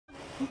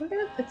We're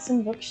gonna put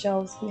some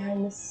bookshelves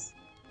behind this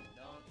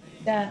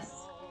desk.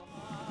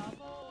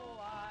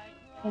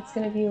 It's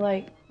gonna be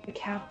like the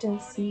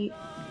captain's seat.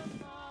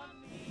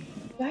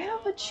 Do I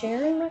have a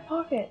chair in my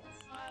pockets?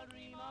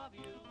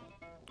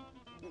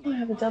 I don't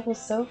have a double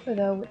sofa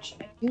though, which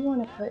I do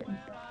want to put in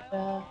front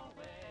of the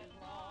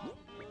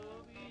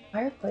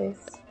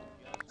fireplace.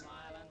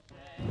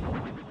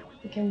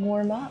 We can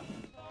warm up.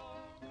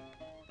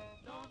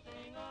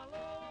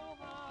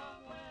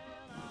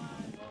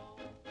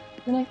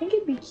 And I think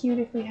it'd be cute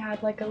if we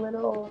had like a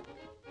little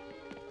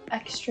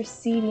extra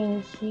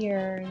seating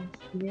here and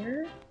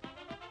here.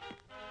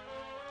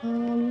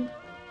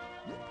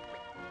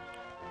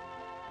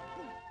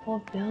 A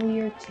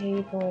billiard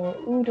table.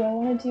 Ooh, do I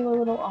want to do a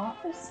little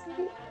office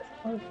space?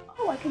 Or,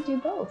 oh, I could do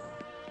both.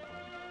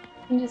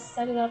 I can just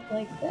set it up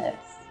like this.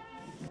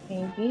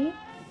 Maybe.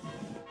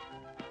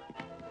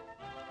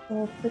 So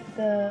we'll put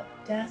the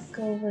desk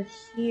over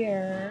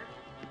here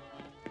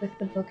with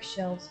the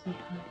bookshelves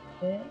behind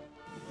it.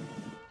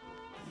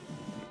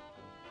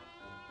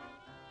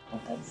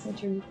 Let that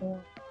center be more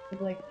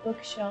like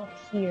bookshelf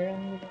here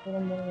and leave a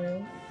little more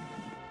room.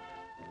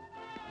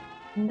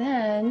 And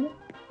then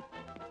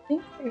I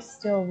think there's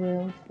still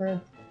room for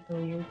a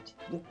billiard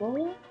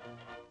table.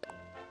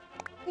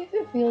 If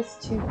it feels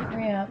too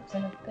cramped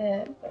in a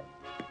bit, but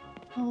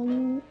I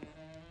don't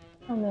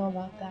know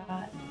about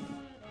that.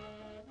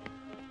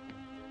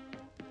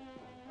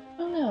 I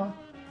don't know.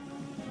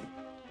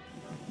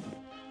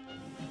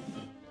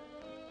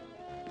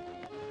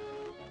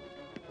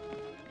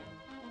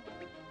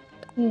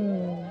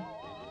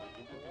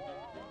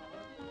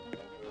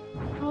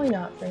 Probably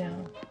not for now.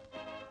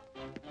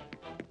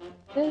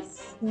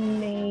 This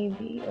may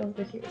be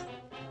over here.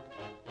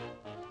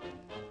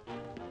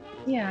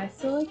 Yeah, I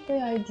still like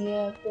the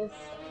idea of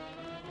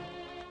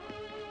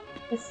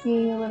this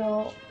being a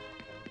little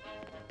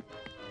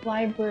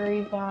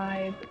library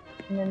vibe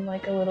and then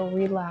like a little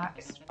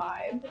relaxed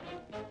vibe.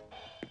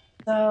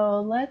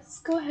 So let's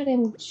go ahead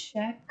and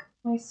check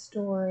my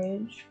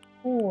storage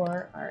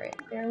for, alright,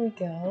 there we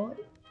go,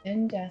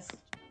 and desk.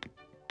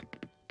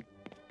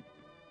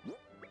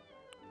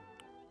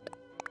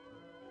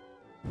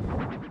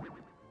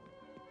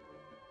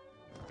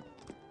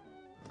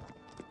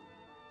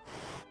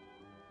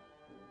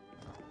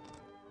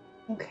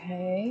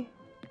 Okay.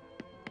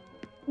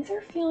 These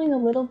are feeling a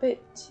little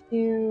bit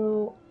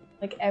too,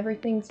 like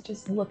everything's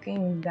just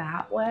looking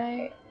that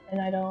way,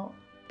 and I don't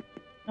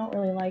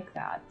really like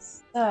that.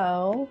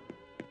 So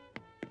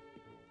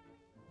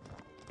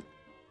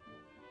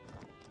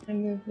I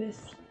move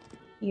this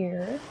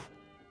here.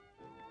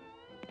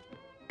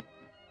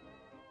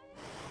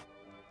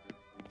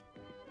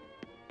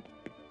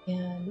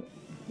 And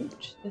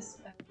reach this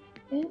back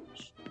an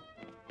inch.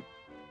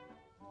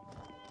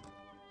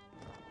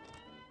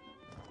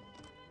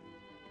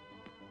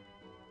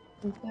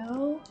 There we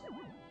go.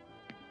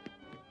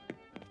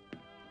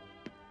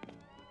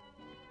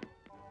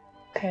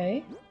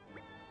 Okay.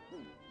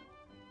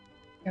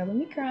 Here, let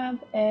me grab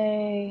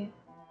a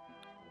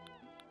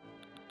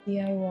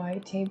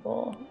DIY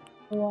table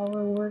while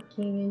we're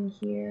working in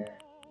here.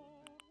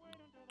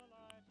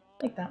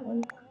 Like that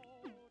one.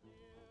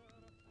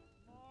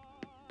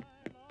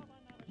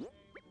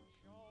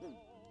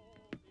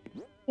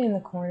 In the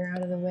corner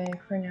out of the way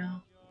for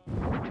now.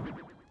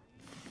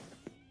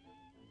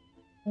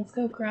 Let's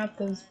go grab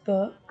those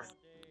books.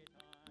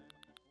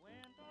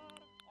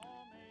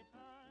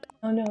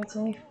 Oh no, it's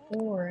only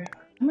 4.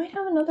 I might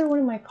have another one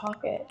in my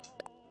pocket.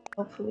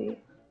 Hopefully.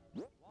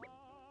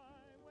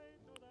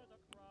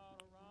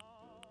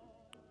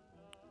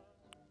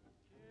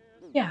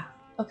 Yeah,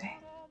 okay.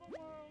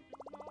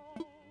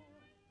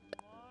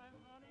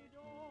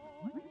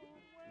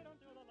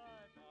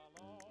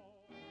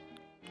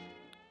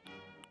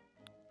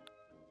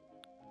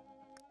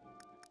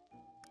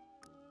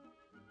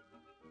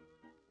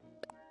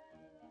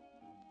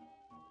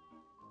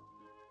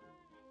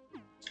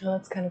 Oh,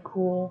 that's kind of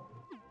cool.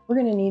 We're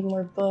gonna need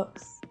more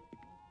books.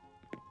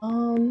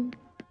 How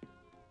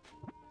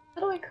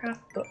do I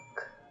craft book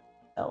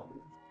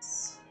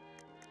shelves?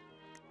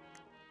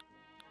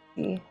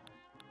 See.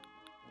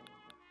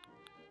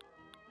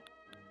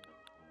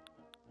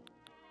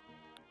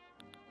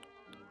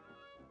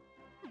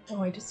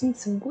 Oh, I just need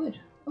some wood.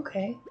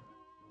 Okay.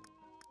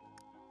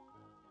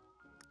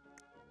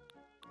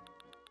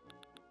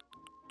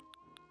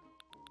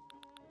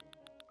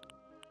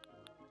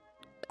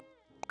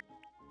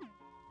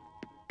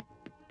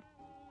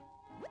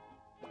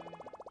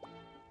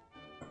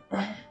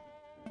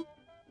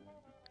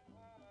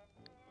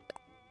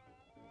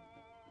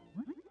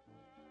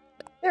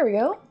 There we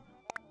go.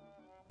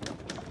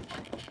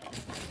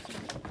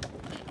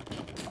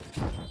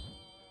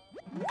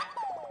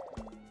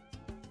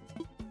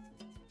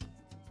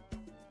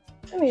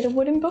 I made a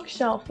wooden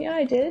bookshelf. Yeah,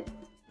 I did.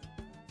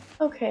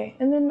 Okay,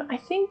 and then I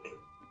think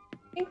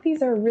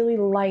these are really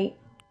light.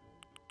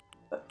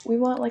 But we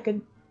want like a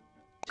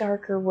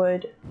darker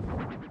wood.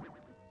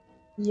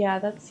 Yeah,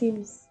 that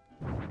seems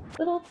a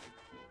little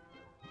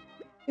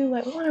too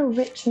light. We want a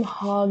rich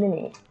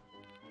mahogany.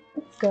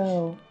 Let's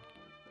go.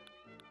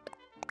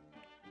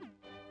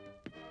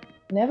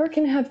 Never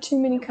can have too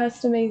many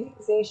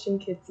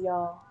customization kits,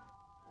 y'all.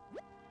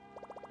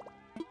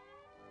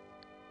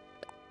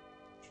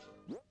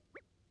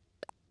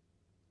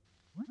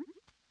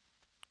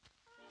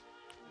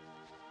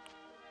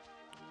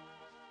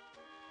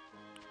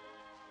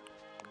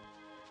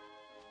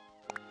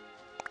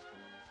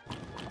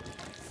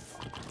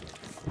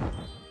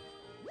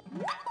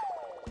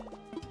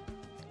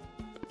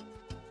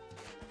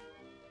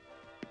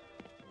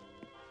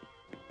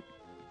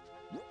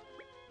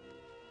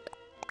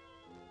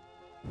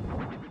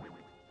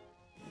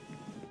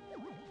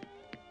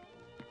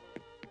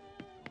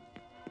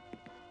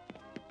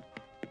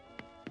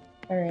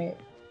 Alright,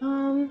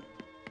 okay,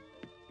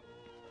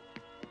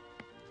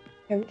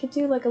 we could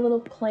do like a little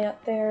plant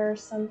there or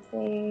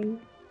something,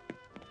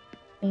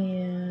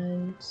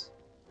 and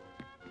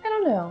I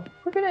don't know,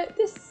 we're gonna,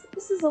 this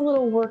is a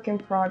little work in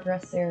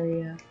progress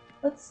area.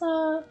 Let's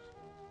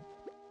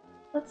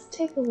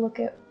take a look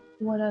at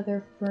what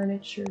other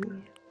furniture we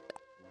have.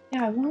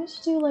 Yeah, I wanted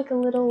to do like a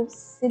little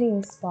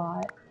sitting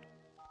spot,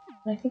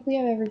 and I think we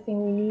have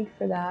everything we need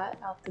for that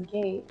out the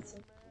gate, so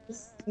let's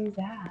just do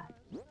that.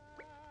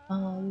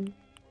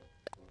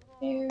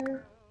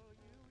 There.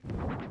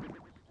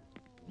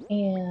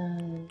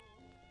 And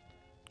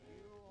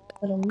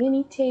little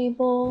mini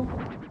table.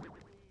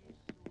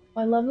 Oh,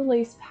 I love the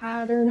lace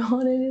pattern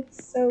on it,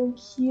 it's so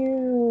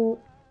cute.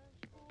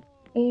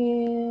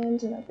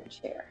 And another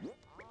chair.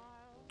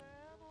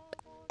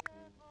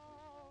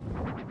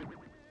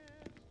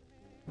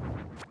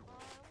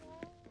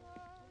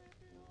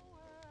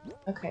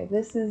 Okay,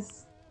 this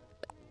is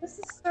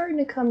starting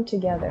to come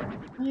together.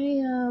 I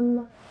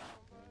am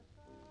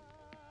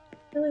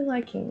really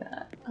liking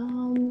that.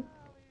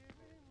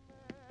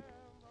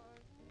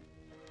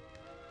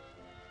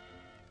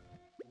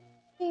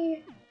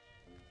 See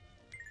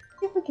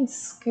if we can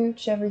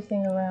scooch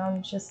everything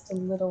around just a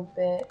little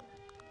bit.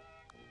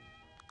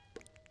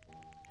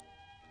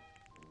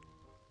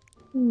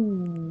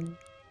 Don't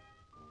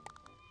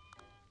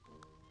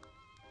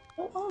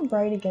want them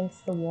right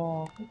against the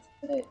wall. Let's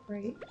put it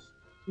right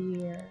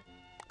here.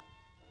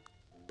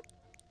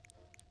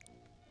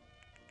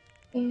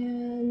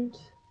 And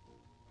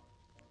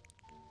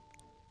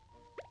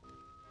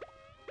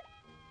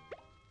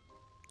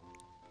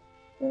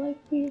I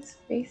like these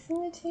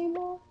facing the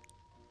table.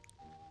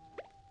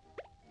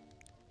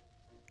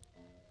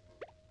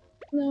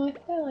 No, I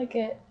think I like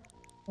it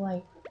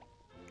like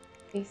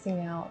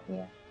facing out,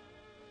 yeah.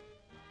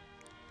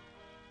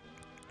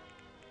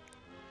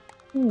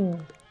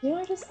 You know,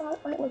 I just thought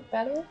it might look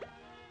better.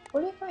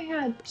 What if I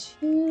had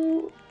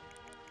 2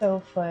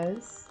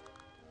 sofas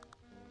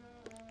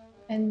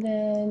and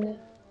then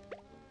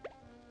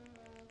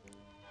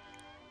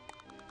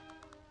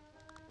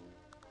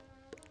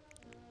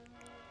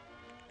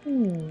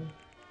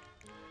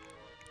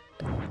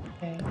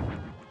okay.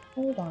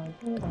 Hold on,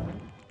 let's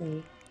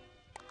see.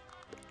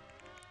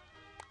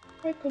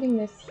 Try putting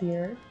this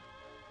here.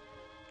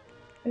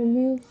 I'm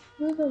gonna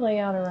move the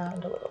layout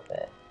around a little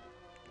bit.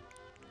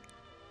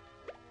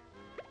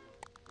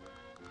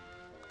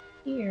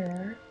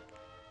 Here.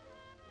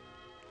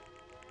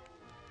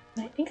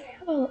 I think I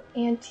have an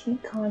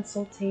antique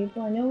console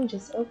table. I know we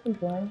just opened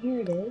one.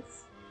 Here it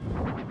is.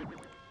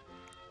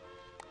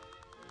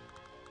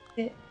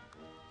 Sit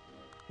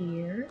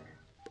here.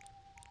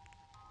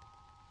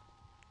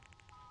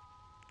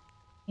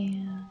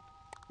 And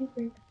let me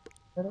bring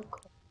a little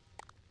closer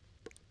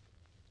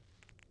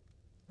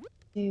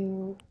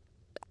to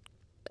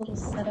a little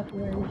setup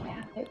where we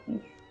had it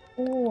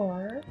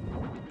before.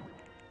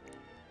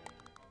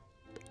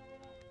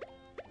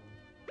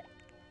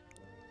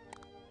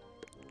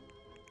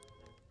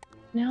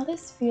 Now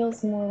this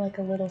feels more like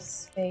a little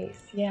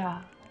space.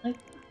 Yeah, I like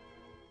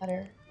that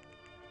better.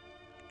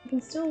 You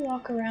can still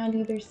walk around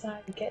either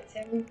side, get to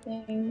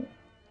everything.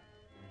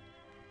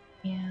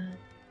 And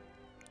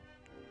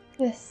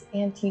this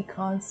antique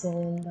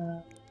console in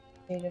the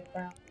shade of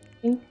brown.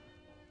 I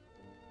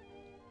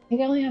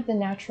think I only have the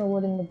natural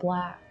wood and the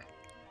black,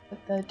 but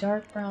the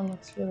dark brown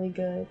looks really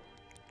good.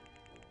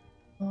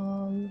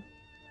 It's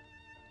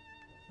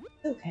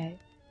okay.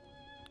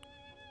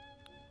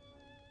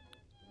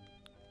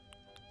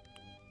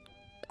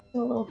 A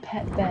little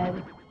pet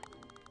bed.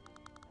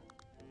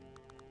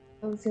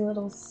 Cozy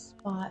little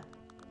spot.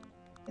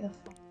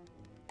 Beautiful.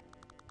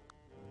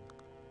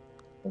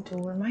 The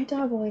door. My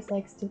dog always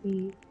likes to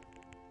be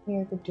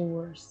near the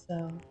door,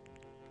 so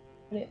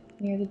put it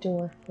near the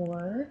door for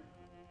her.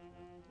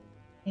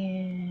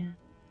 And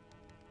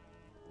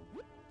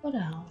what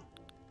else?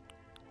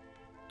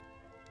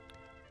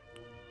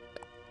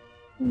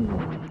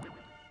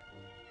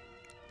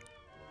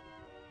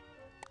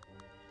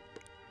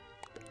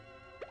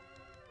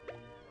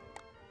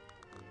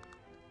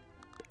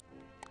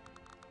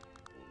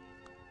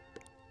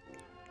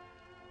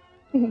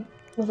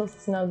 Little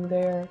snug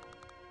there.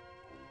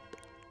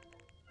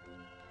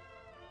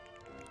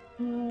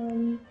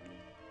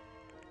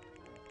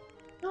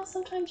 Well,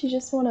 sometimes you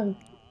just want to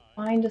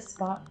find a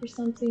spot for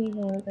something,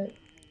 even with it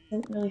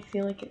Doesn't really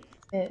feel like it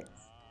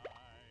fits.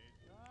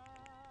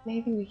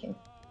 Maybe we can...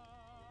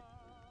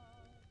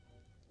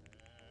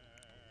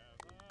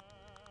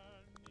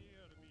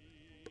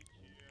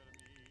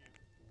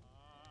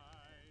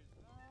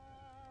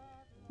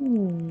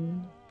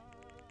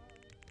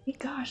 Hey,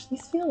 gosh,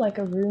 these feel like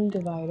a room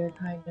divider,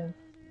 kind of.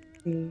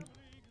 See.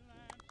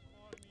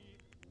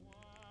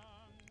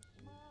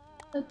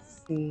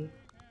 Let's see.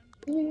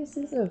 Maybe this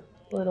is a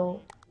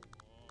little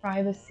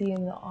privacy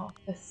in the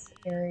office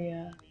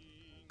area.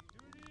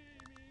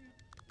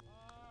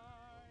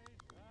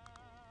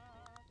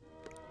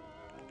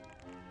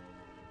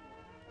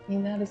 I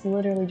mean, that is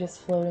literally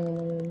just floating in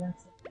the room.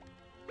 That's it.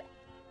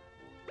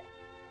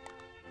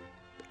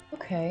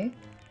 Okay.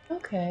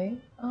 Okay.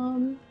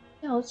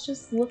 Yeah, let's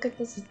just look at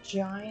this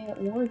giant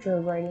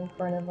wardrobe right in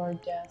front of our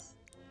desk.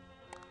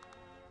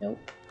 Nope.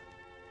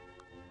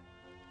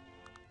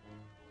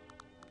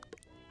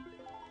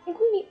 I think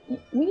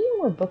we need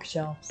more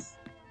bookshelves.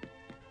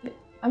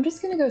 I'm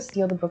just gonna go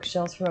steal the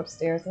bookshelves from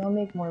upstairs and I'll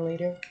make more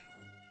later.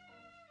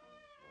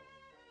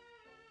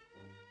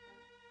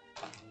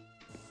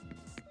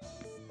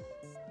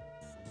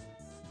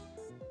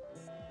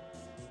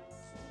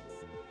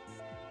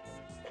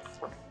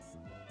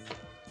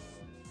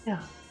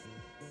 Yeah.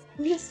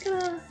 I'm just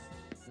gonna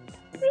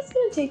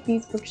take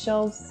these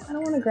bookshelves. I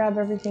don't want to grab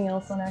everything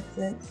else on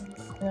accident, so I'm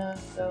just gonna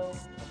go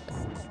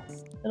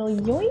little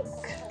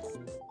yoink.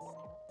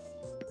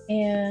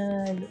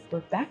 And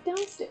we're back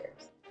downstairs.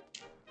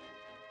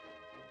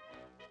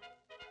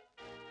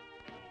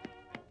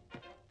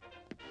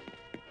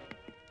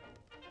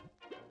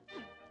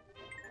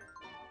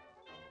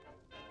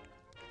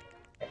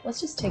 Okay,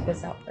 let's just take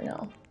this out for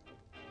now.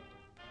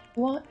 I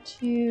want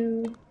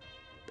to...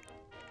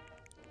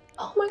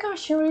 Oh my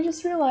gosh, you know what I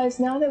just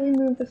realized? Now that we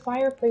move the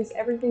fireplace,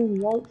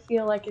 everything won't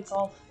feel like it's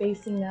all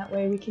facing that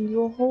way. We can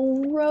do a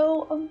whole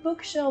row of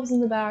bookshelves in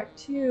the back,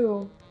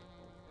 too.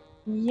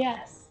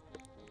 Yes.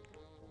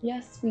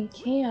 Yes, we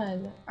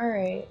can.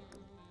 Alright.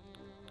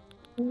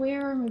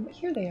 Where are we?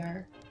 Here they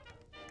are.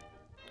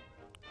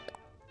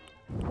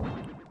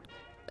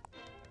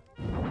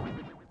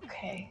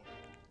 Okay.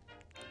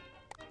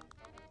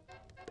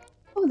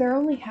 Oh, they're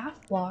only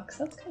half blocks.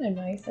 That's kind of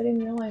nice. I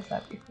didn't realize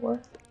that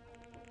before.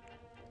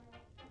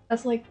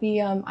 That's like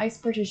the ice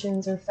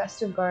partitions or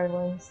festive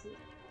garlands.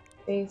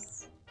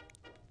 Base.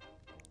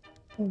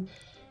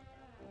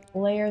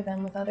 Layer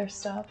them with other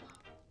stuff.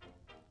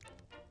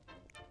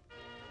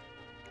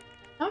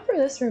 Not for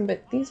this room,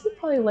 but these would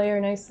probably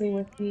layer nicely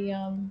with the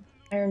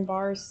iron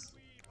bars.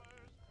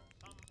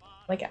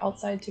 Like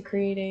outside to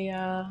create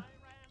a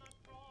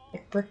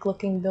like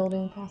brick-looking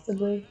building,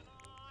 possibly.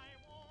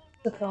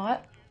 The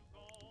thought.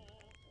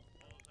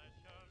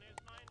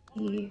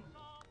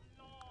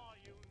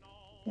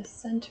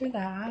 Just center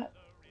that.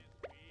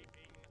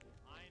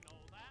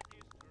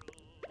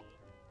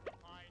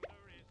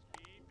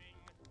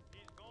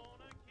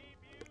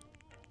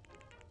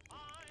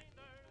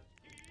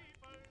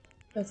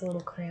 That's a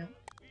little cramped.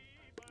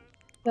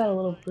 Got a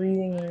little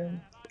breathing room.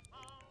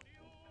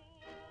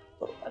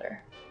 A little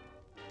better.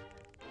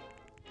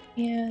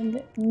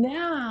 And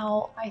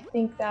now I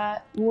think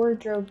that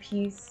wardrobe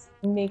piece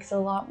makes a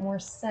lot more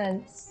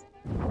sense.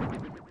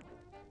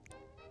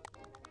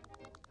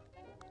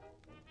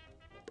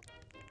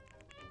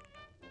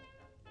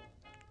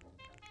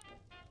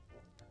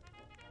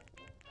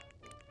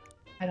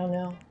 I don't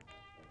know.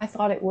 I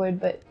thought it would,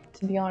 but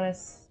to be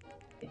honest,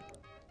 it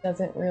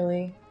doesn't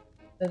really,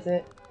 does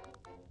it?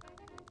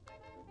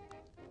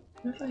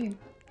 What if I...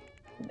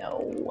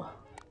 No.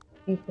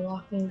 Be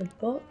blocking the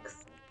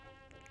books?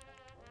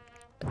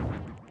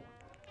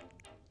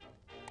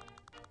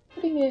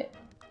 Putting it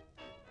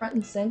front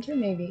and center,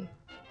 maybe?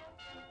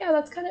 Yeah,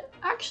 that's kind of...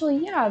 Actually,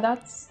 yeah,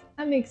 that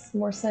makes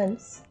more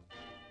sense.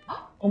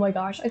 Oh my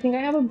gosh, I think I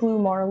have a blue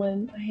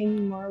marlin, a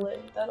hanging marlin.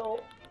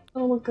 That'll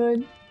look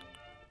good.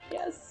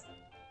 Yes.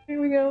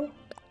 Here we go.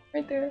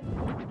 Right there.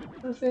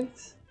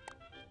 Perfect.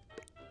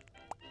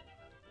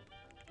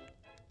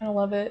 I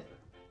love it.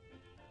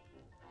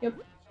 Yep.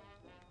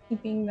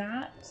 Keeping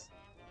that.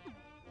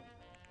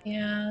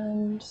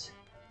 And...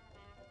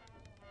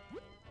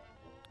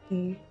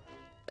 see.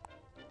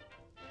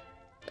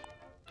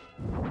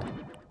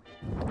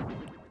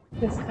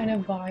 This kind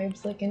of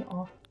vibes like an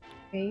off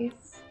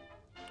space.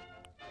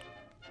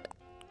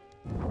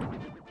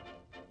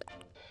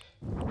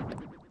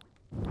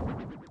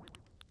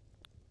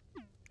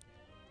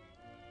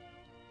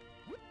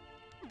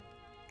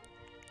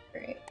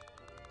 Great.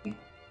 I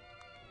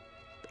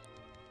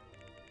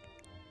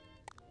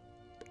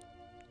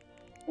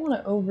don't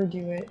want to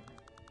overdo it.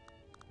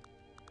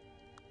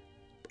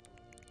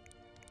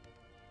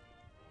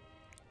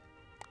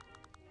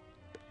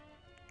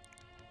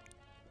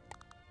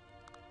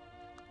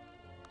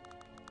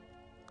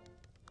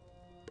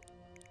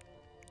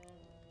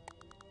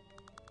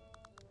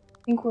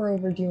 I think we're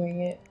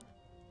overdoing it.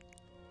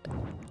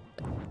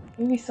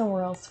 Maybe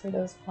somewhere else for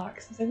those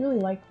plaques, because I really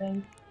like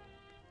them.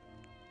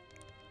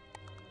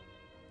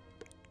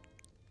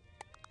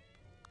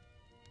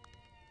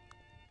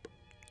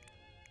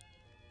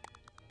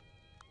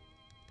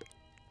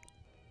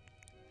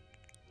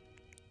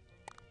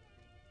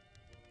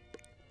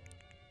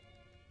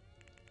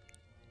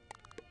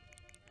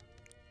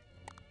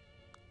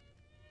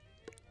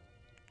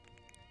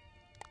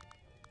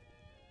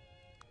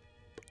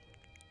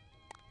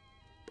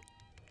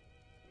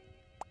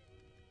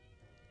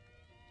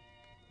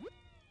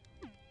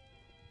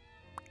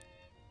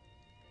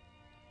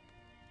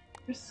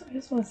 I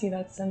just want to see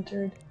that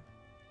centered.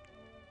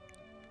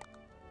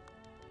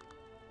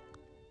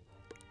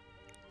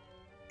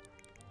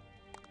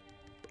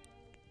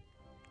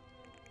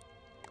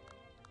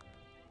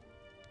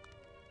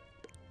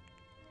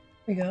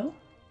 There we go.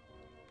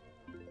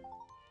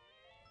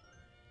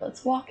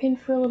 Let's walk in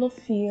for a little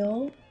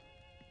feel.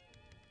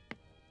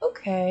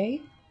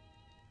 Okay.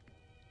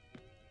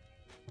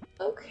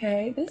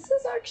 Okay, this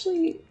is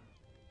actually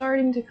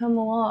starting to come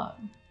along.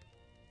 I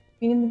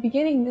mean, in the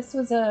beginning, this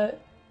was a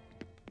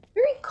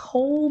very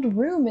cold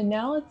room, and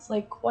now it's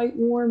like quite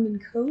warm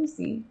and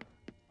cozy.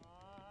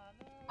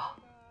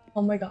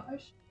 Oh my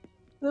gosh.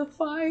 The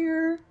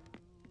fire!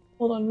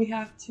 Hold on, we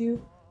have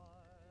to.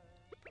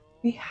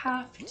 We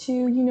have to.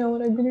 You know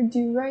what I'm gonna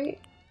do, right?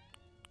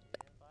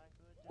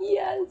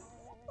 Yes!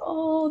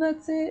 Oh,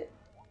 that's it.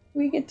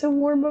 We get to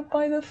warm up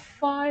by the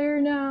fire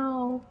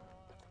now.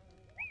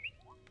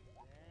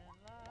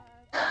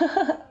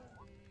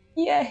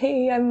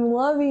 Yay, I'm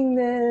loving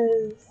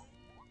this.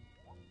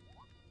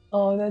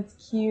 Oh,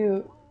 that's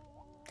cute.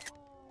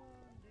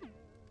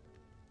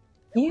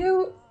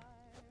 Cute.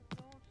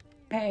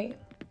 Okay.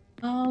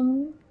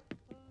 What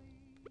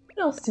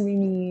else do we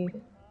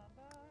need?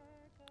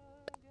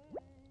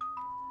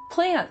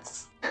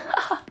 Plants.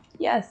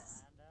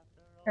 Yes.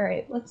 All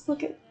right, let's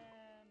look at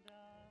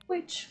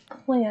which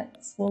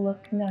plants will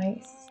look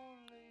nice.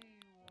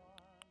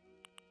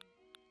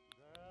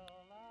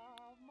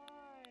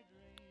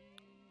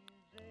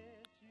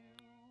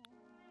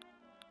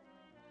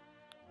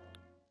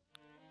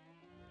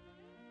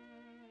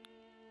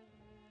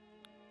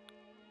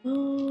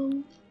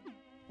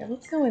 Yeah,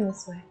 let's go in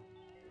this way.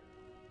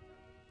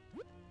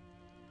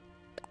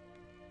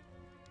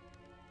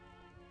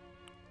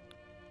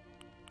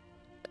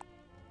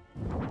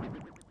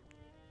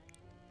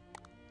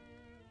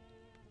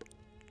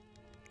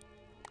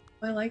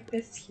 I like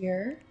this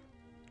here.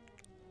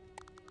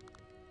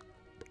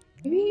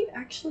 Maybe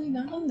actually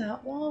not on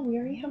that wall. We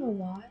already have a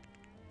lot.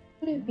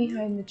 Put it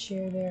behind the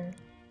chair there.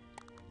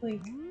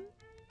 Like,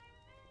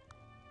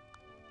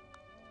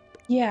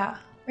 yeah,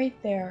 right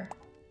there.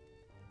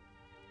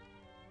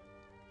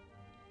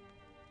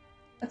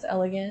 That's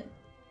elegant.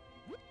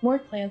 More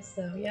plants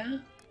though, yeah?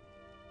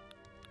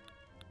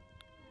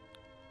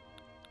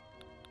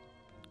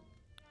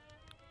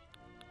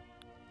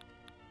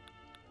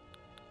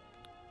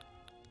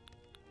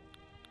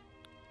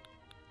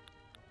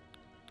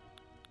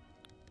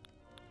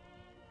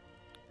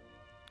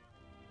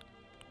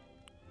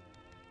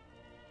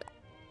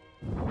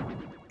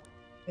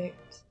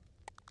 Perfect.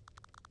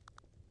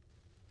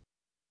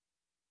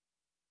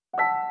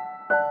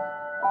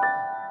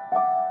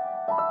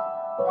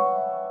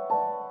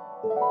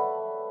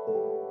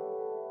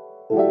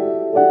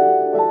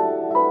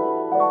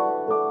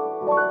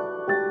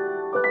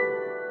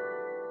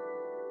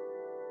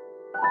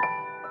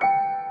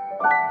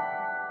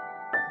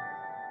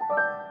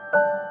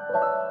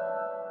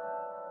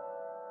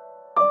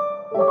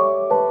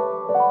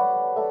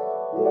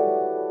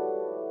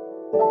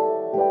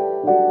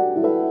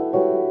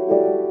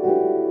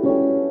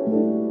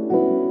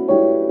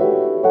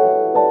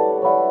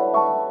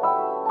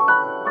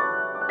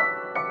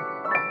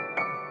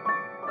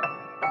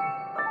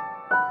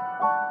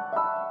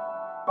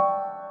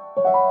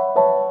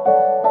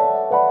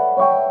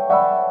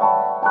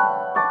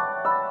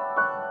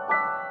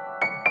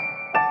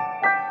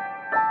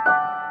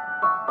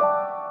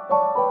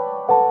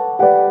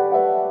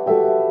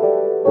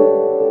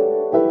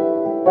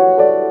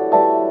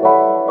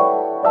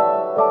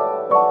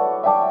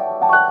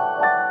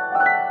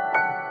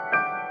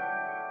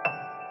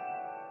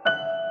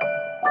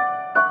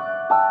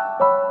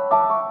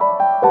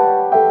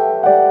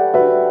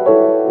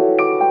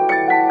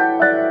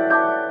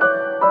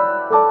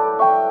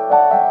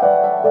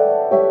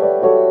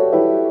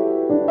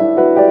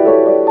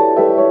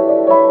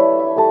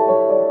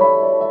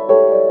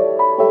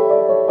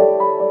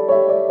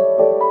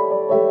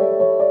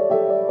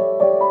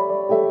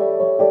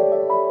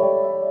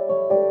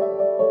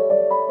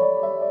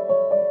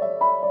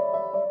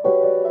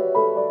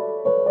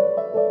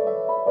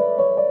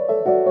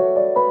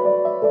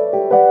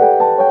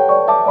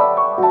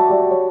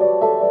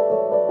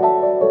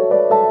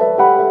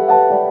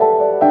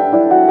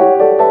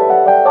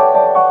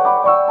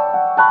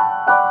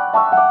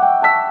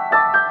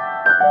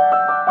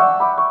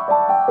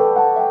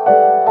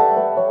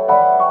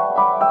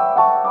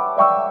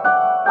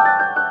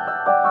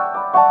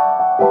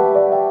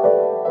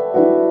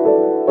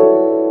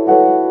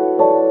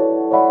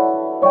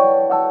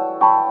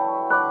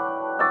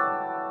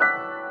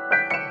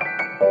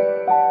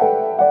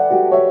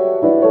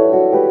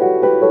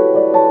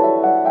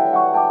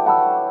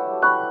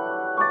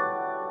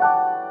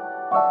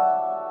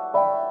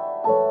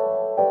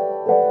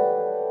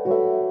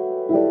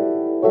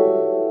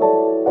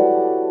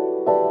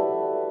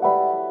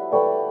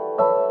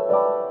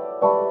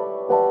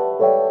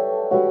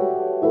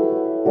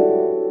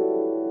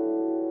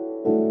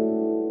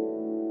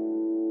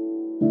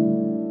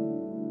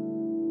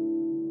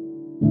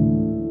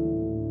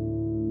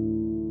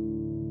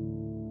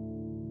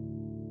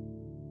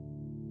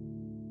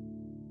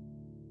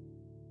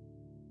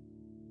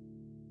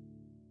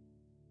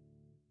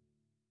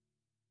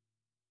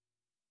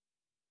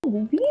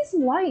 Oh, these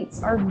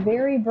lights are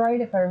very bright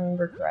if I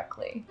remember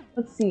correctly.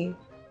 Let's see.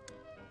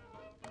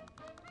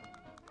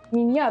 I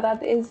mean, yeah,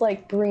 that is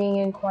like bringing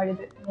in quite a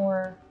bit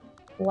more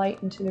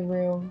light into the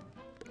room.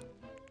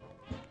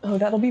 Oh,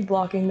 that'll be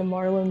blocking the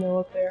Marlow mill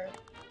up there.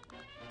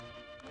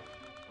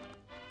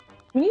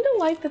 We need a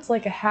light that's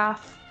like a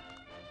half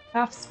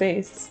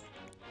space.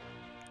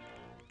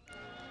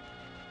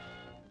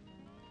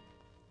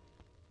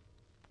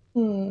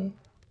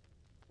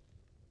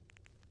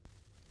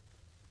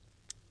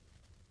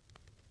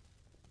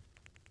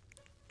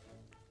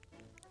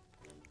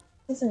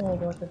 Doesn't really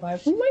go with the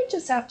vibe. We might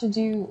just have to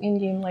do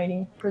in-game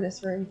lighting for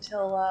this room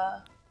till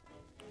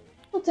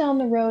down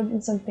the road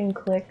and something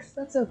clicks.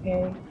 That's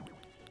okay.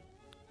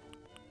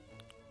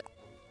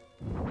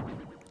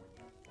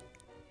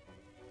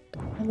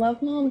 I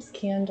love Mom's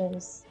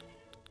candles.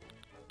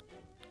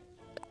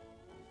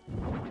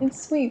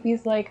 It's sweet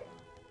because like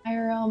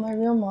IRL, my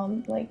real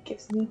mom like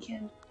gives me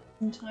candles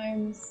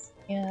sometimes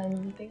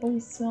and they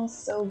always smell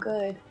so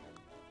good.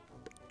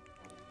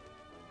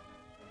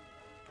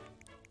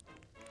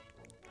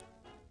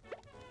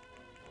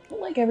 I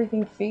don't like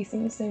everything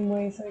facing the same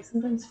way, so I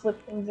sometimes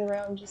flip things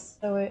around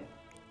just so it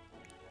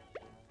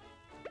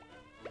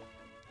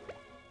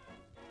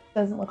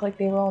doesn't look like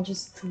they were all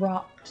just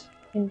dropped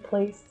in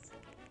place.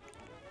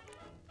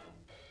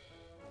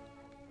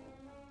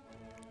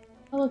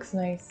 That looks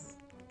nice.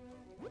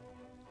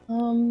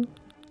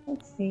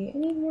 Let's see,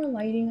 any more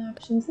lighting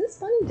options? This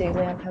Bunny Day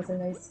lamp has a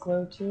nice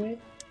glow to it.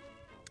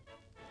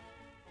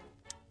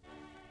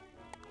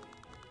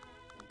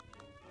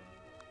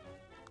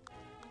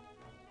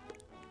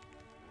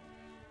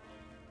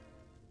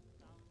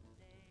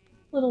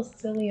 A little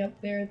silly up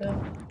there though.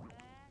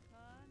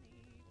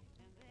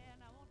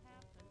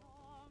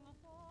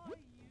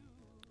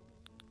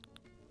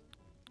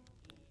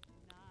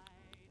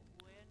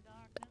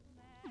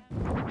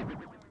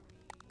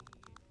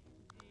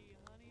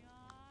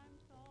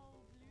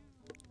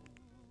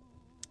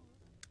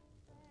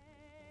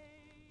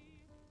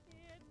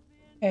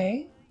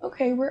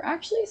 Okay, we're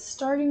actually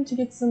starting to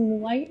get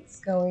some lights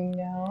going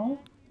now.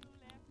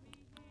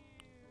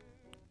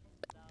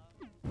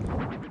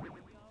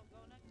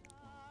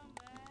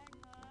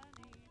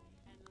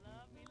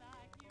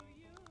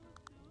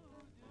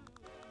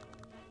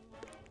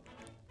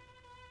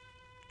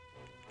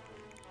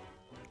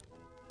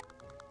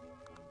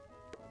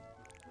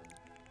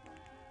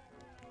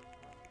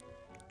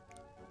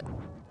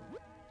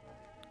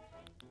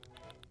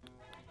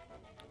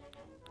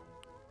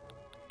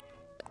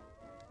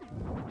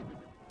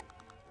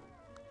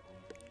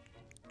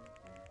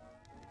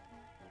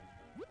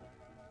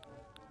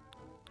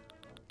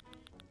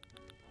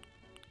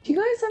 Do you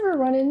guys ever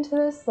run into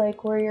this,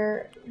 like, where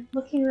you're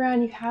looking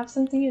around, you have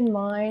something in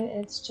mind,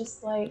 and it's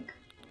just, like,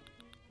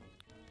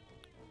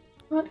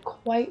 not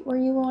quite where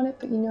you want it,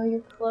 but you know you're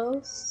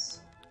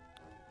close?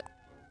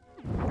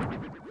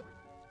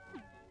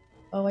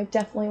 Oh, I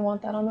definitely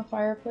want that on the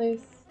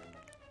fireplace.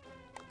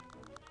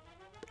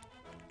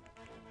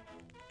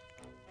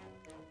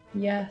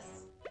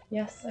 Yes.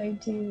 Yes, I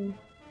do.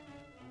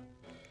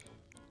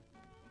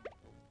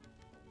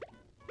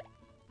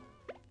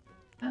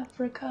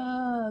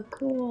 Africa!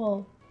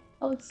 Cool.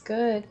 That looks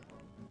good.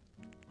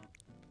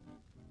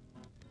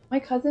 My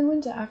cousin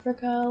went to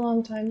Africa a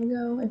long time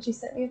ago, and she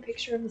sent me a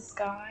picture of the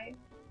sky.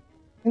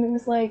 And it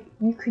was like,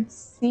 you could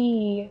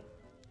see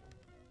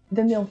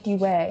the Milky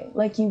Way,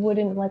 like you would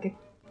in like a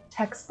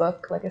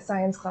textbook, like a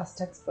science class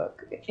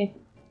textbook. It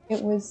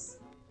was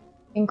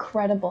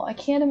incredible. I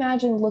can't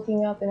imagine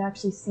looking up and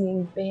actually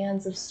seeing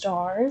bands of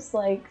stars,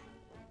 like,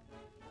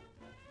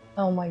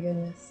 oh my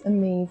goodness,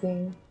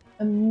 amazing.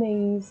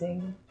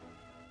 Amazing.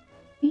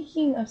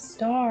 Speaking of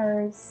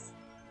stars,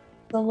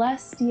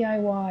 Celeste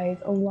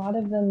DIYs, a lot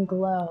of them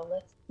glow.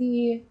 Let's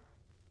see.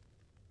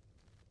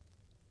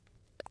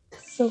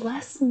 Does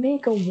Celeste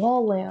make a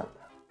wall lamp?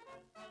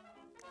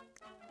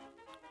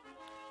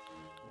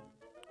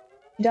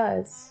 She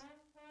does.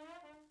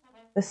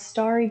 The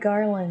Starry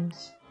Garland.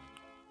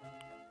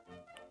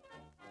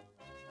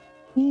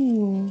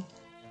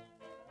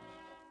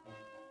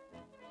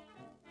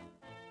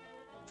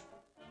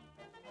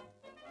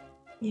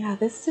 Yeah,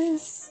 this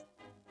isn't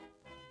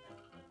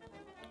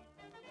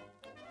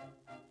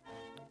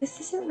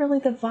really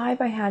the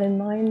vibe I had in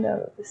mind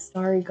though, the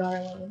Starry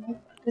Garland.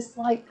 This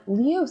like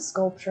Leo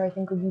sculpture I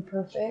think would be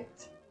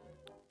perfect.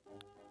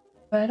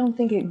 But I don't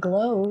think it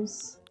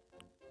glows.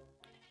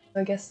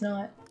 So I guess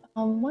not.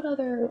 What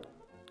other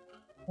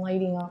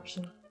lighting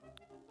option?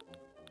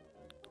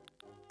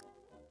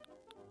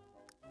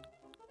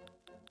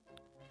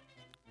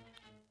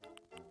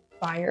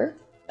 Fire.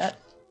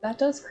 That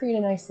does create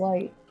a nice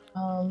light.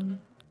 I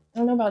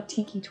don't know about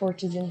tiki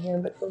torches in here,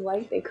 but the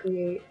light they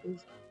create is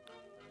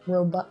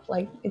robust.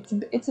 Like it's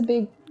a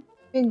big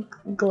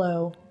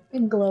glow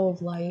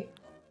of light.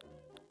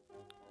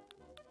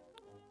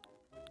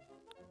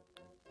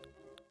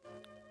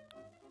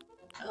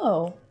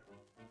 Oh,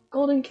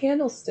 golden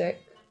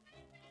candlestick.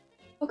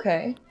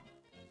 Okay.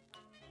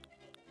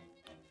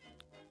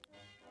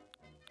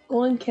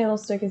 Golden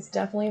candlestick is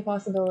definitely a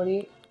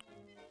possibility.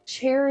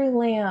 Cherry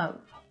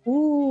lamp.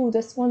 Ooh,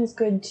 this one's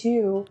good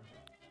too.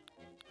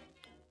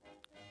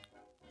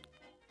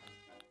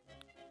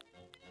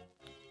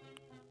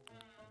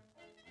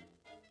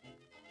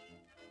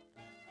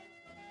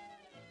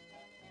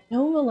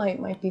 Nova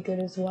light might be good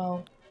as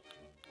well.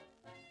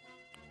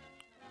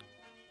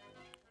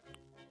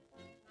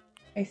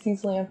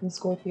 Pisces lamp and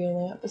Scorpio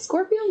lamp. The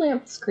Scorpio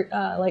lamp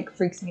like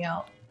freaks me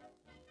out.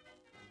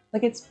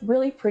 Like, it's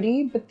really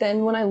pretty, but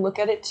then when I look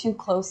at it too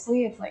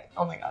closely, it's like,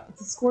 oh my god, it's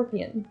a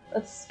scorpion.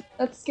 That's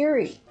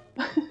scary.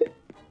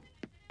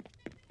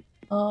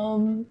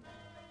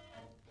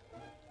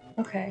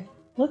 Okay,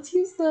 let's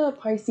use the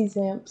Pisces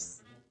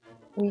lamps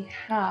we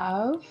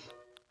have.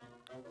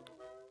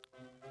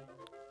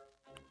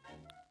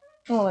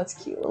 Oh, that's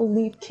cute. A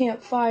leaf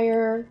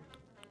campfire.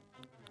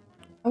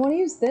 I want to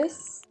use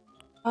this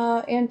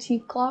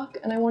antique clock,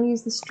 and I want to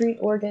use the street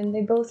organ.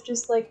 They both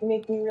just like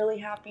make me really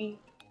happy.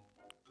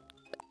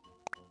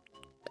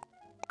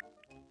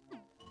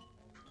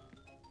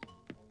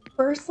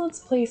 First, let's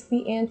place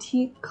the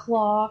antique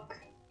clock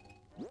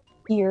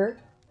here.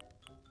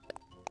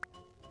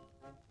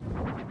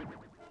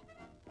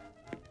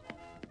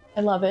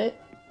 I love it.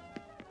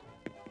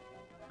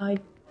 I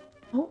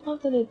don't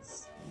love that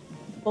it's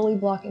fully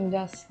blocking the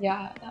desk.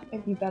 Yeah, that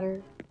might be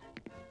better.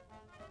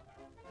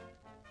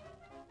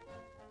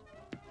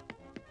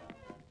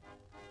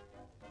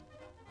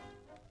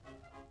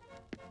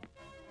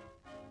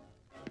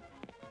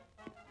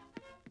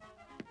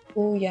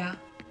 Oh yeah.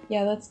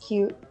 Yeah, that's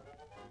cute.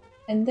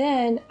 And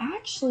then,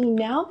 actually,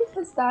 now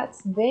because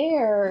that's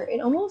there, it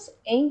almost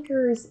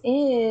anchors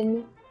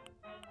in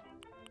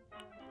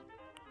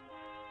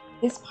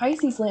this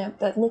Pisces lamp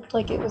that looked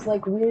like it was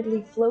like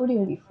weirdly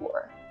floating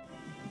before.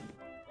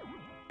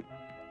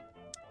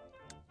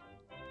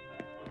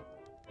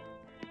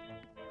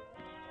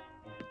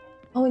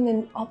 Oh, and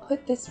then I'll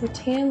put this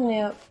rattan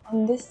lamp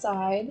on this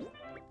side.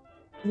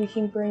 We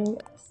can bring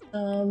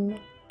some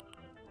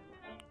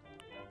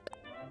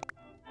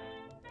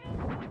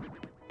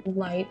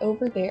light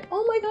over there.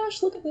 Oh my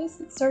gosh, look at this.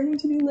 It's starting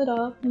to be lit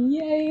up.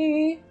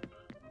 Yay!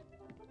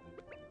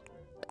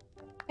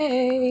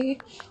 Hey!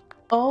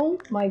 Oh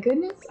my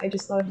goodness, I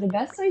just thought of the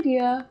best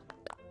idea.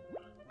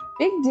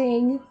 Big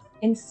ding.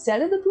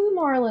 Instead of the blue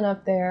marlin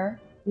up there,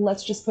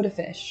 let's just put a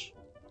fish.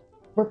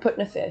 We're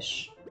putting a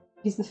fish.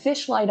 Because the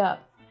fish light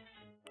up.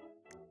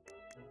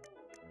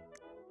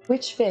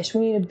 Which fish?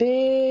 We need a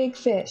big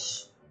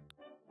fish.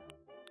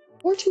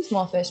 Or two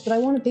small fish, but I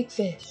want a big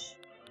fish.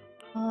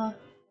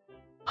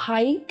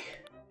 Pike.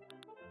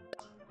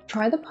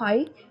 Try the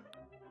pike.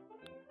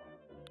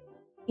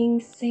 King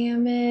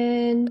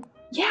salmon.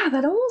 Yeah,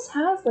 that almost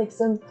has like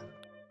some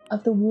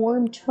of the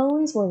warm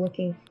tones we're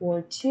looking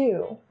for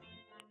too.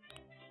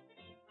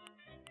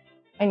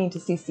 I need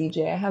to see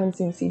CJ. I haven't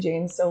seen CJ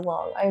in so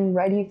long. I'm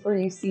ready for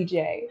you,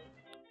 CJ.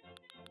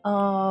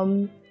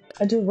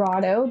 A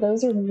Dorado.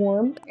 Those are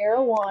warm.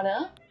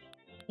 Arowana.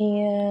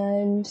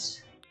 And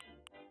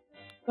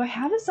do I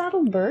have a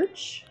saddled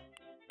birch?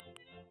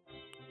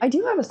 I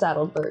do have a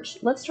saddled birch.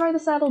 Let's try the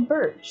saddled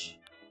birch.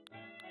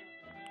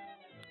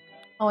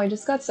 Oh, I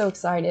just got so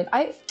excited.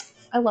 I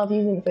love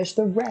using the fish.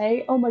 The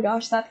ray, oh my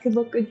gosh, that could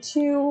look good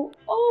too.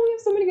 Oh, we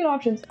have so many good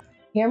options.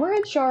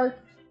 Hammerhead shark,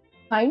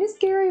 kind of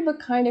scary, but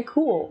kind of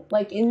cool.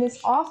 Like in this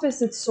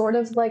office, it's sort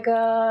of like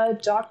a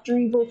Dr.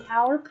 Evil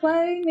power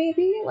play,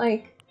 maybe?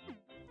 Like,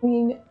 I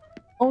mean,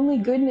 only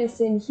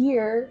goodness in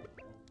here,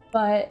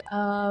 but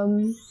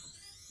a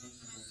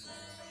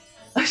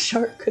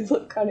shark could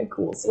look kind of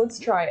cool. So let's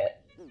try it.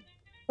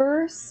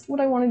 First,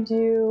 what I want to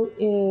do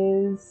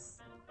is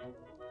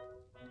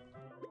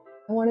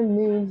I want to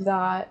move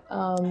that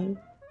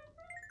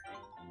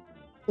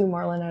blue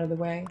marlin out of the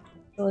way.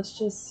 So let's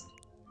just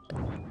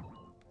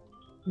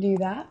do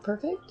that.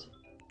 Perfect.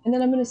 And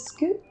then I'm going to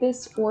scoot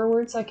this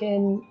forward so I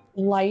can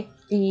light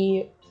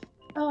the...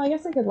 Oh, I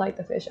guess I could light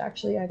the fish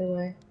actually either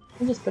way.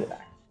 We'll just put it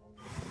back.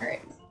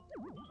 Alright.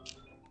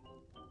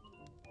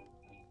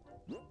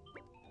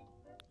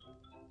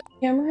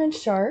 Hammerhead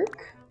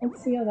shark.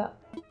 Let's see how that...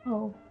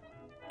 Oh.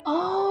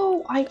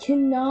 Oh! I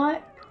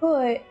cannot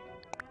put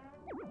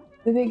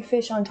the big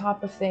fish on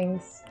top of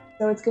things.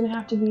 So it's gonna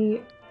have to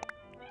be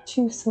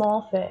two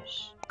small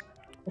fish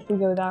if we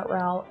go that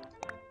route.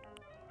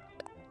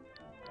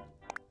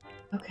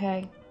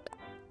 Okay.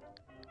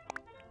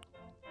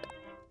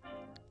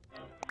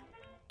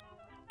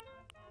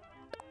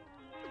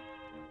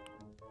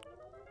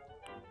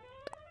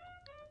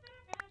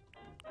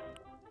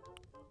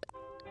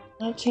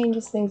 That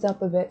changes things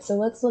up a bit, so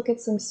let's look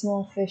at some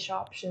small fish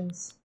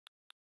options.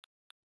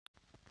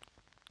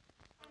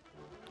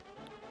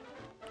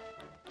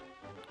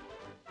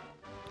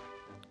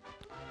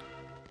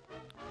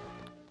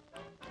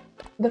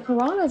 The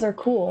piranhas are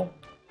cool.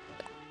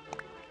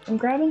 I'm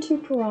grabbing two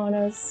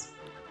piranhas.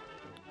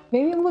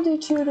 Maybe we'll do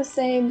two of the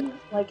same,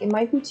 like it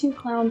might be two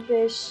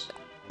clownfish.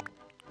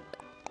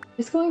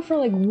 Just going for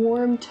like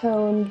warm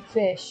toned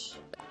fish.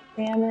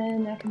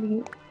 Salmon, that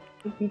could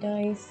be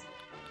nice.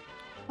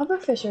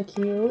 Pufferfish are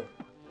cute.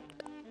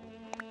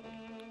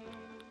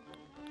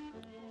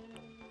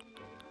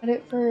 Got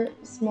it for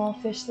small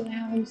fish that I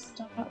have in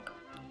stock.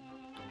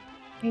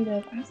 Kind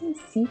of. I have some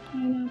sea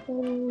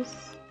pineapples.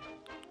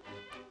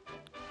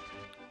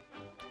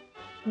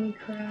 Any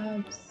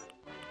crabs.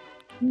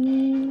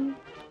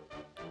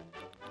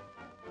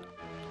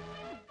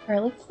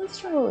 Alright, let's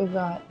try what we've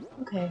got.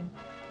 Okay.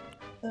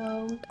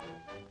 So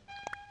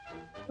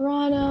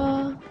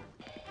piranha.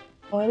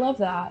 Oh, I love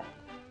that.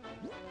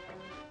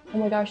 Oh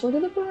my gosh, look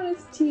at the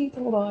piranha's teeth.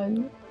 Hold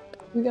on.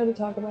 We gotta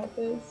talk about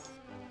this.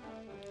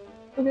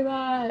 Look at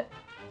that.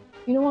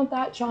 You don't want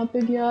that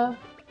chomping ya.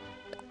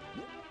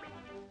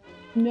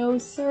 No,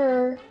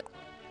 sir.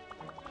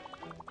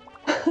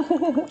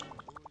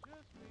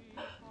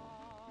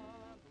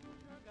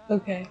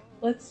 Okay,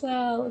 let's see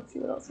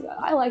what else we got.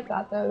 I like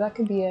that though. That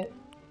could be it.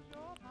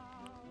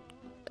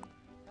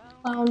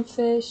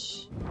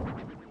 Clownfish.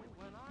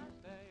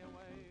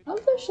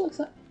 Clownfish looks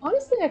like,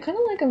 honestly, I kind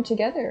of like them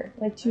together,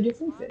 like two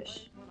different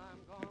fish.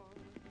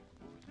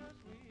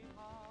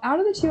 Out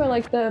of the two, I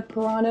like the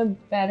piranha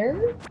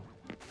better.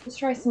 Let's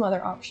try some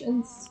other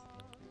options.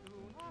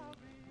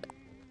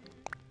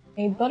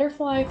 A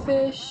butterfly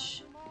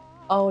fish.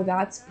 Oh,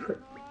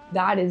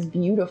 that is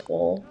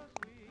beautiful.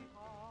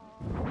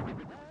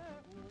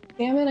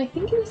 Salmon, I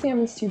think the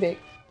salmon's too big.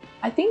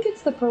 I think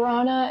it's the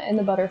piranha and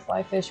the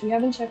butterfly fish. We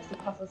haven't checked the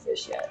puffer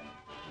fish yet.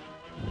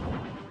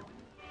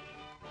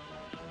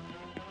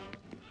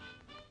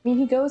 I mean,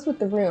 he goes with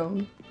the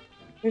room.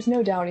 There's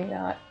no doubting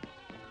that.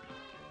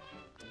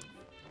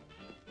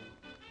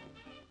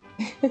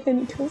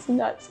 And he goes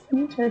nuts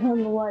when you turn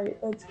on the light.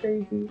 That's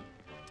crazy.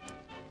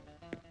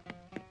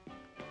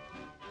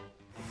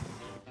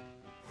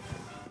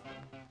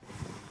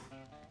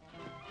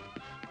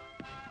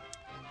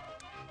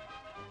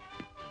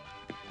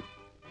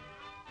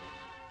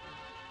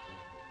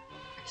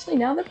 Actually,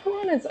 now the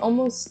piranha is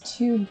almost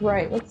too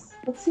bright. Let's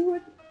see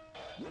what.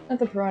 Not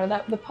the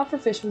piranha. The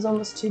pufferfish was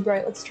almost too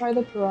bright. Let's try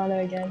the piranha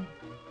again.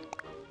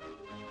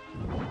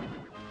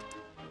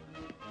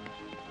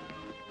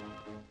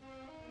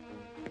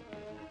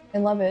 I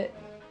love it.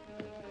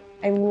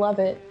 I love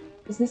it.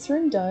 Is this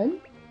room done?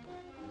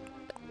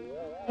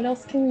 What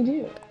else can we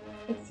do?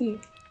 Let's see.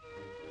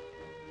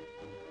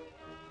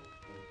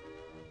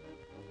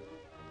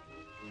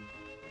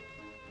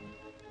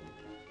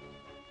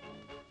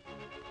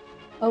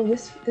 Oh,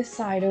 this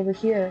side over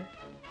here.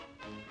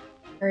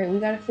 Alright, we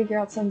gotta figure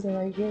out something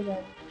right here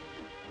then.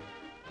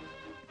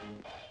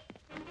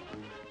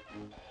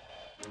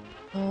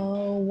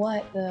 Oh,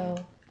 what though?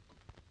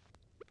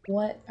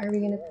 What are we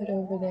gonna put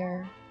over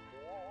there?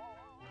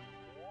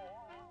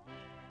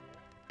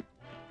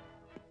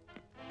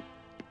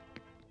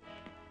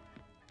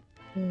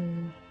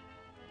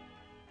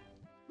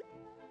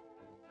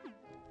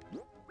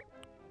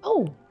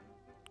 Oh!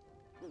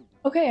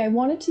 Okay, I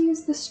wanted to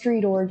use the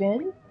street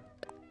organ.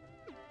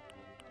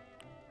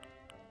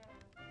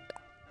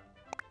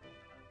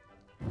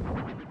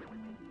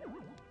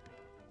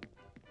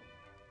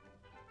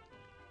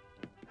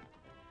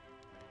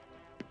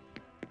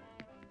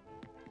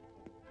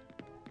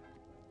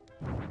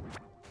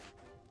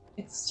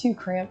 It's too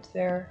cramped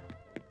there.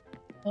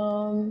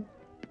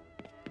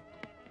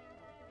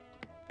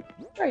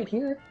 Right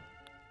here.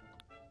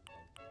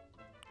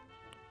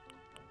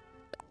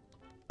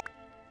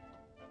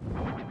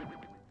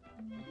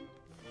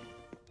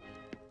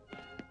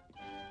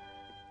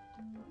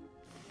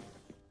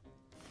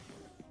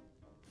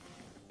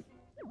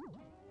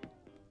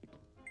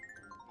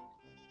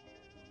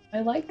 I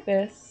like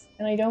this,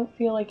 and I don't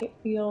feel like it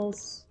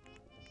feels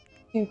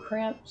too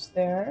cramped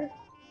there.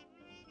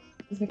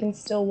 Because we can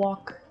still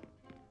walk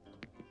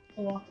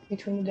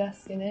between the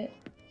desk in it.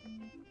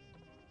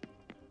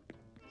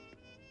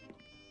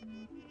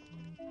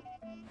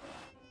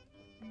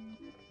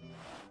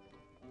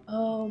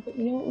 Oh, but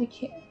you know what? We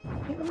can't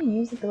really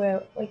use it the way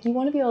like you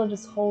want to be able to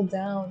just hold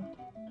down.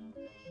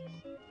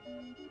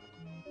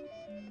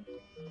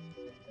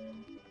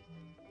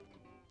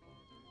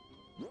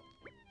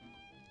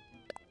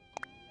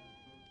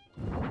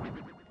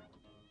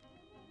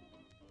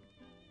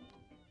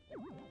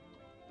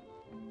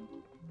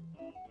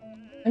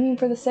 I mean,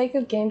 for the sake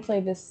of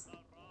gameplay, this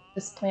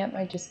plant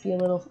might just be a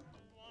little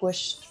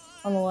squished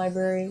on the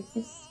library.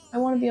 I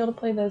want to be able to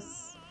play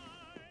this.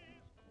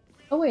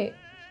 Oh wait,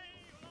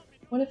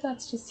 what if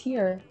that's just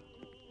here?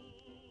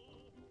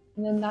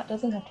 And then that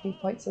doesn't have to be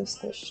quite so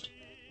squished.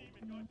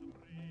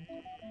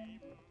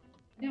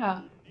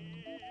 Yeah.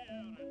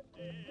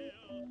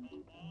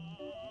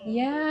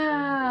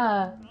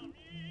 Yeah!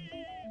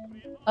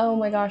 Oh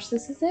my gosh,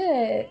 this is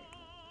it!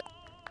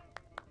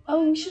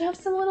 Oh, we should have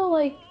some little,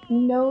 like,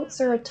 notes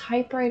or a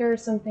typewriter or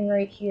something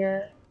right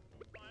here.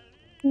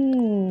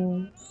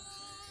 Yeah,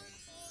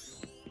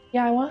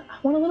 I want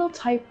a little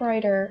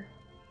typewriter.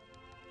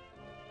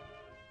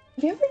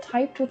 Have you ever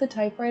typed with a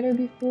typewriter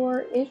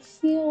before? It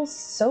feels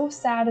so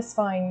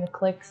satisfying. The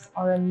clicks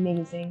are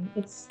amazing.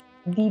 It's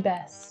the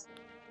best.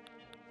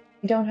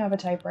 We don't have a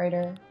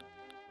typewriter.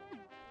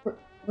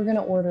 We're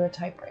gonna order a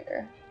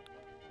typewriter.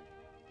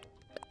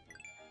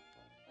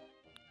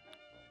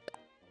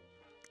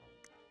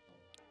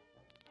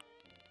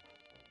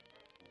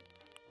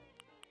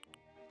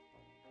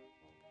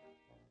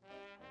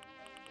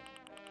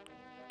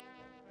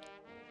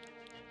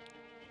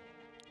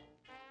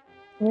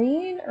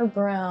 green or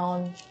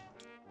brown?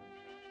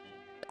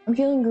 I'm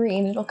feeling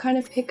green. It'll kind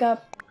of pick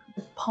up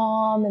the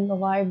palm and the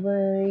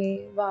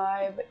library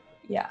vibe.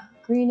 Yeah,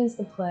 green is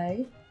the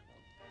play.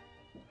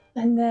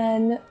 And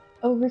then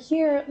over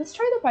here, let's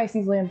try the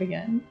Pisces lamp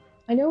again.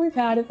 I know we've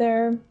had it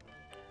there.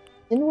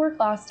 Didn't work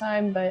last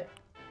time, but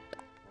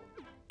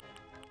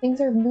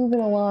things are moving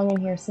along in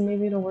here, so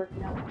maybe it'll work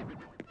now.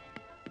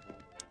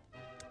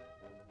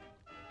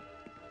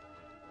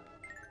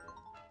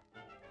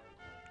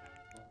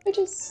 I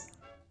just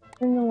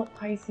bring the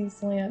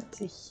Pisces lamp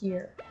to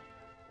here.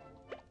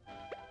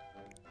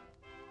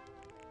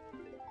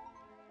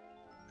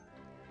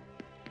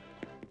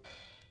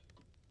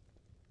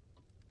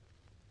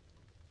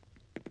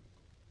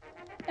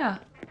 Yeah.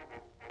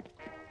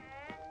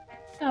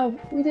 Oh,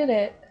 we did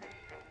it.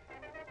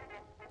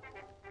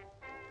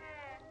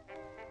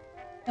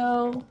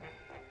 So,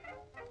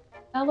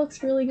 that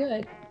looks really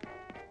good.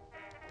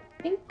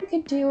 I think we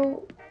could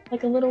do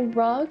like a little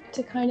rug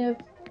to kind of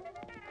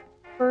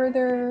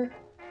further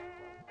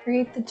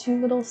create the two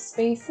little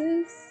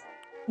spaces.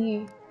 Do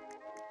you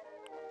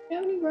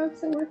have any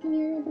rugs that work in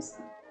here? This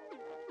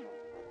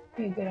would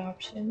be a good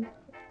option.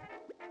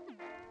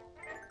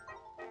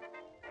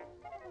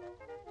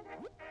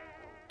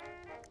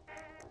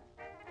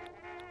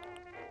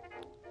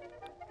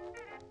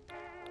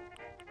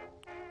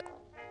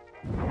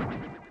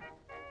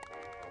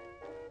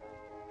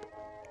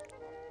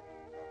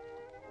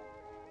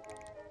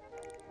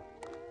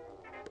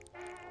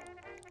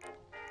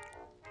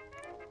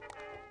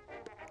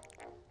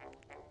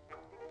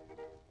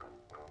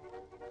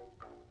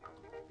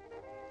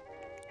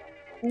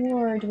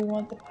 Or do we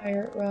want the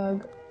pirate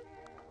rug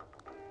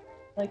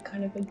like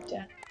kind of a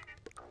death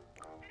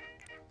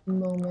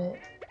moment?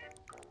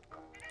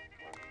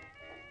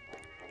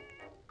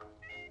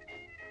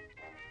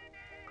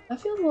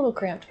 That feels a little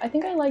cramped. I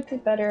think I liked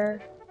it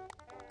better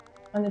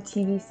on the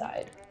TV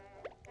side.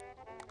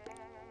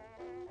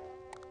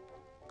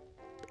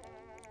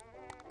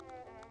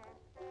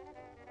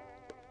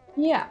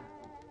 Yeah.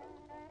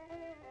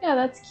 Yeah,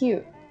 that's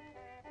cute.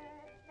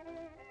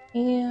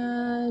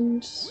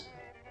 And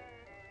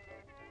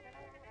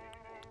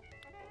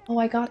oh,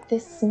 I got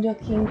this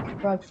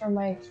snooking rug from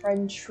my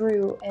friend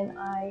True, and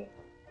I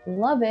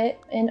love it.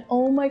 And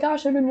oh my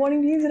gosh, I've been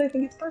wanting to use it. I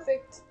think it's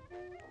perfect.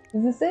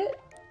 Is this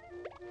it?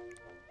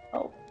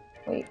 Oh,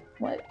 wait,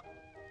 what?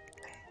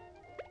 Okay.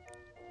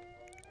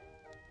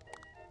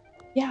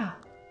 Yeah.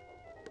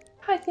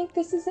 I think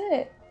this is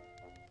it.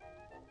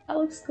 That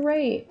looks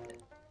great.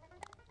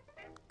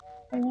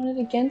 I want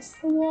it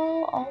against the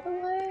wall all the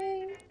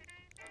way.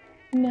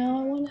 No,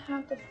 I want to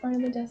have the front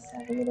of the desk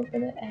have a little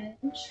bit of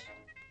edge.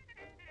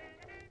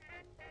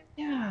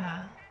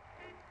 Yeah.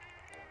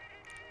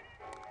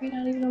 Bring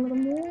out even a little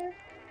more.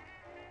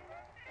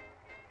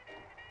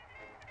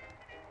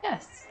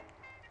 Yes.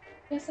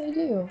 Yes, I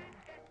do.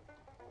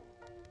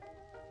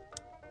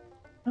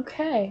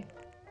 Okay.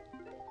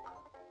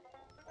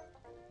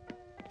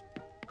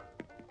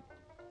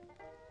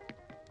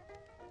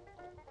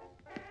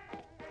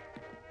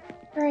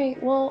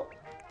 Alright, well,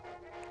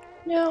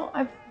 you know,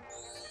 I've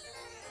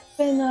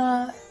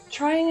been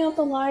trying out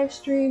the live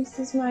streams.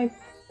 This is my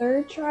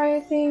third try,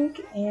 I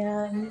think,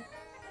 and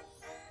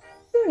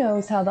who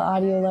knows how the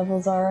audio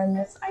levels are on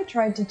this. I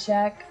tried to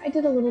check. I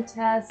did a little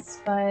test,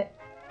 but,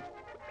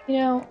 you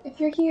know, if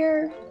you're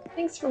here,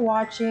 thanks for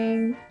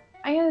watching.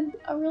 I had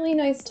a really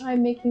nice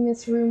time making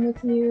this room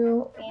with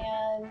you,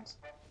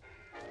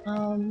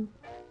 and,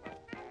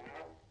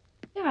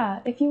 yeah,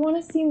 if you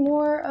want to see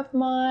more of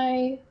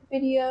my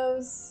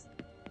videos,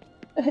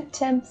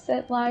 attempts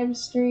at live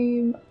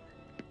stream,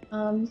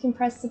 you can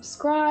press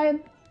subscribe,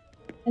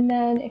 and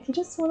then if you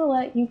just want to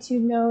let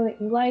YouTube know that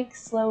you like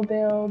slow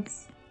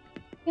builds,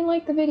 you can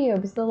like the video,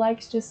 because the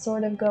likes just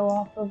sort of go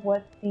off of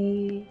what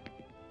the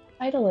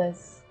title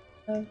is.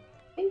 So,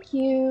 thank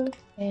you,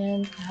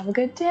 and have a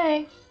good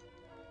day!